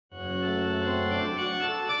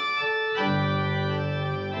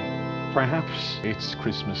Perhaps it's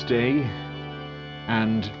Christmas Day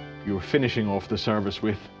and you're finishing off the service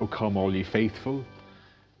with "O Come All Ye Faithful,"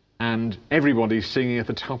 and everybody's singing at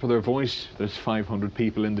the top of their voice. There's 500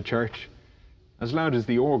 people in the church. As loud as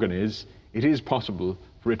the organ is, it is possible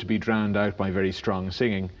for it to be drowned out by very strong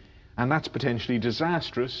singing, and that's potentially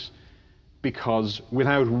disastrous, because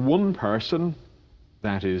without one person,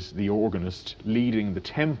 that is the organist, leading the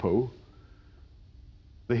tempo,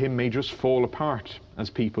 the hymn may just fall apart as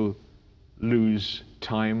people lose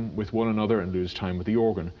time with one another and lose time with the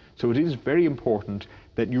organ. So it is very important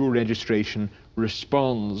that your registration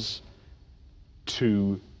responds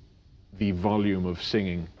to the volume of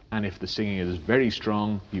singing, and if the singing is very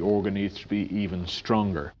strong, the organ needs to be even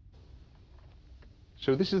stronger.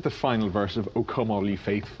 So this is the final verse of "O Come All Ye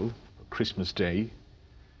Faithful," Christmas Day.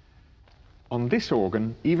 On this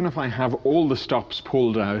organ, even if I have all the stops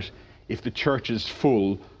pulled out, if the church is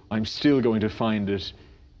full, I'm still going to find it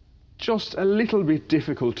just a little bit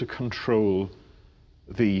difficult to control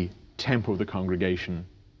the tempo of the congregation,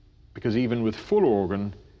 because even with full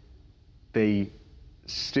organ, they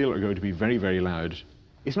still are going to be very, very loud.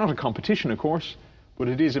 It's not a competition, of course, but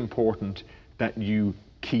it is important that you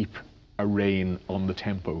keep a rein on the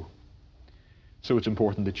tempo. So it's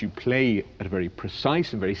important that you play at a very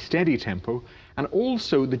precise and very steady tempo, and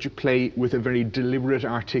also that you play with a very deliberate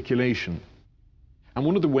articulation. And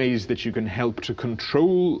one of the ways that you can help to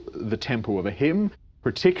control the tempo of a hymn,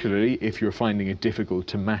 particularly if you're finding it difficult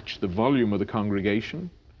to match the volume of the congregation,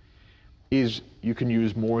 is you can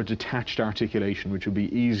use more detached articulation, which will be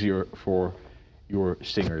easier for your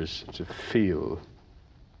singers to feel.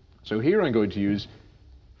 So here I'm going to use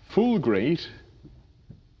full great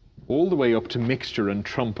all the way up to mixture and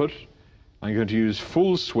trumpet. I'm going to use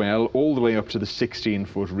full swell all the way up to the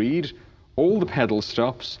 16-foot reed, all the pedal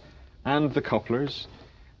stops and the couplers,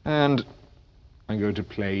 and I'm going to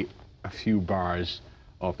play a few bars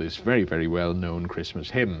of this very, very well-known Christmas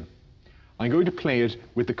hymn. I'm going to play it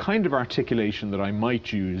with the kind of articulation that I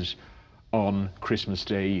might use on Christmas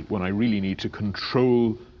Day when I really need to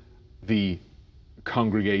control the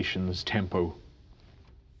congregation's tempo.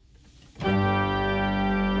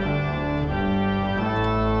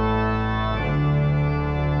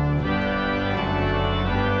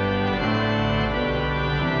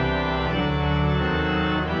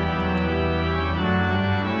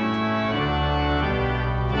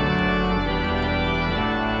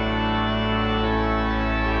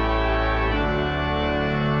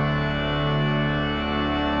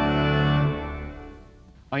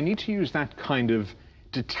 I need to use that kind of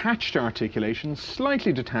detached articulation,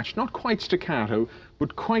 slightly detached, not quite staccato,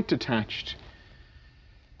 but quite detached,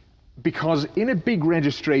 because in a big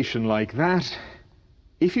registration like that,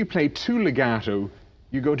 if you play too legato,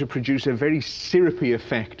 you're going to produce a very syrupy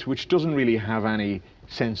effect, which doesn't really have any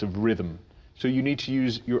sense of rhythm. So you need to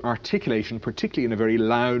use your articulation, particularly in a very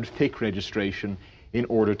loud, thick registration, in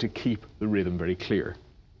order to keep the rhythm very clear.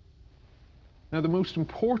 Now, the most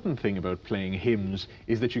important thing about playing hymns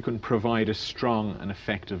is that you can provide a strong and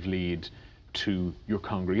effective lead to your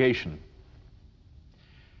congregation.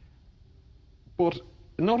 But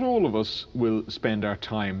not all of us will spend our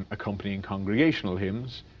time accompanying congregational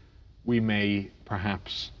hymns. We may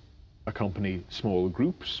perhaps accompany small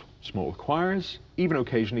groups, small choirs, even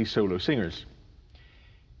occasionally solo singers.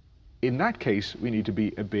 In that case, we need to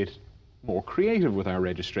be a bit more creative with our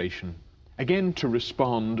registration, again to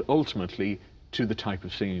respond ultimately to the type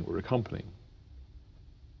of singing we're accompanying.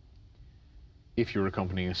 If you're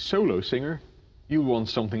accompanying a solo singer, you'll want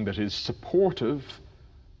something that is supportive,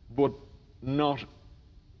 but not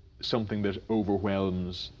something that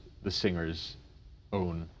overwhelms the singer's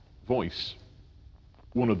own voice.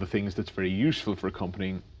 One of the things that's very useful for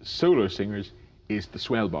accompanying solo singers is the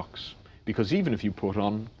swell box, because even if you put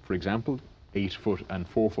on, for example, 8-foot and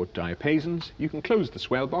 4-foot diapasons, you can close the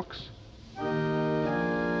swell box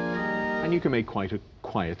and you can make quite a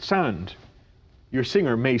quiet sound. Your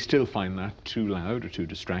singer may still find that too loud or too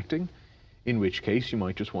distracting, in which case you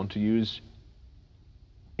might just want to use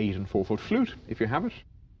 8- and 4-foot flute if you have it.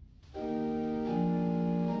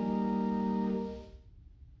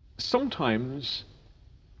 Sometimes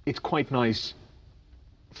it's quite nice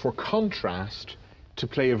for contrast to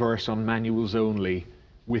play a verse on manuals only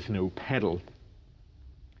with no pedal.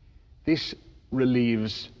 This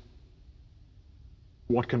relieves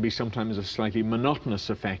what can be sometimes a slightly monotonous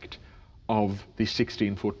effect of the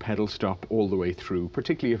 16-foot pedal stop all the way through,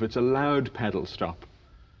 particularly if it's a loud pedal stop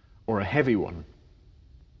or a heavy one.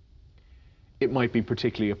 It might be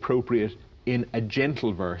particularly appropriate in a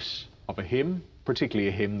gentle verse of a hymn, particularly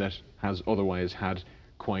a hymn that has otherwise had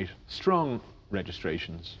quite strong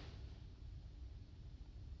registrations.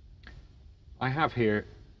 I have here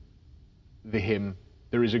the hymn,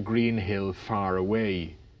 "There is a green hill far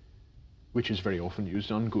away," which is very often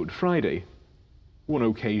used on Good Friday, one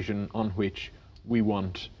occasion on which we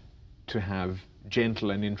want to have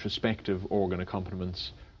gentle and introspective organ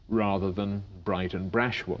accompaniments rather than bright and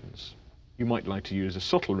brash ones. You might like to use a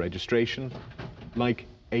subtle registration like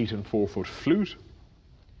 8 and 4 foot flute,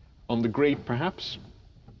 on the grape perhaps.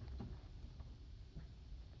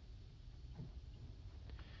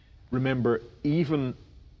 Remember, even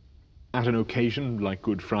at an occasion like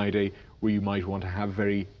Good Friday, where you might want to have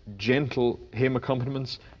very gentle hymn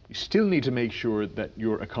accompaniments, you still need to make sure that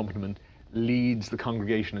your accompaniment leads the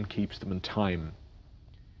congregation and keeps them in time.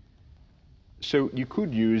 So you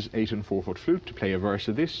could use 8 and 4 foot flute to play a verse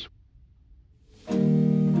of this.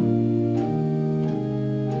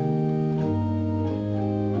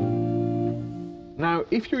 Now,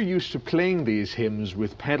 if you're used to playing these hymns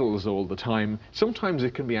with pedals all the time, sometimes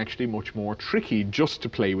it can be actually much more tricky just to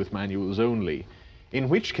play with manuals only, in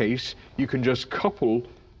which case you can just couple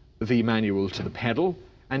the manual to the pedal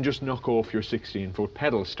and just knock off your 16-foot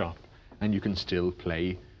pedal stop, and you can still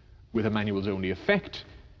play with a manuals only effect,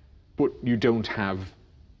 but you don't have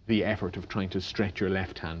the effort of trying to stretch your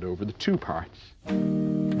left hand over the two parts.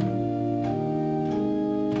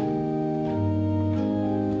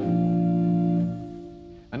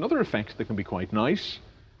 Another effect that can be quite nice,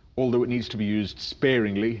 although it needs to be used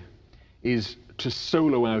sparingly, is to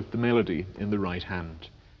solo out the melody in the right hand.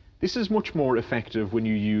 This is much more effective when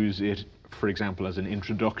you use it, for example, as an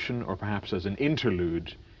introduction or perhaps as an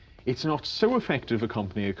interlude. It's not so effective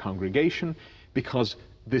accompanying a congregation because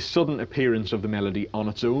the sudden appearance of the melody on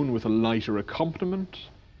its own with a lighter accompaniment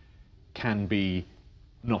can be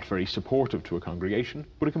not very supportive to a congregation,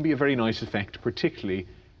 but it can be a very nice effect, particularly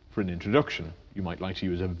for an introduction. You might like to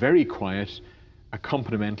use a very quiet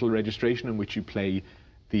accompanimental registration in which you play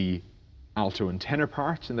the alto and tenor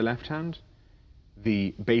parts in the left hand,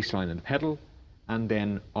 the bass line and the pedal, and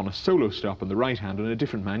then on a solo stop in the right hand on a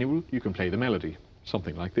different manual, you can play the melody,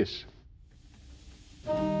 something like this.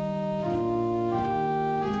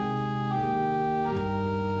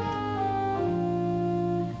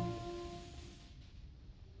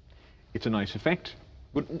 It's a nice effect,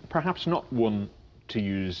 but perhaps not one to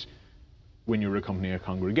use when you're accompanying a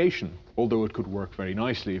congregation, although it could work very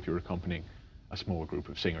nicely if you're accompanying a small group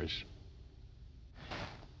of singers.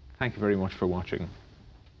 Thank you very much for watching.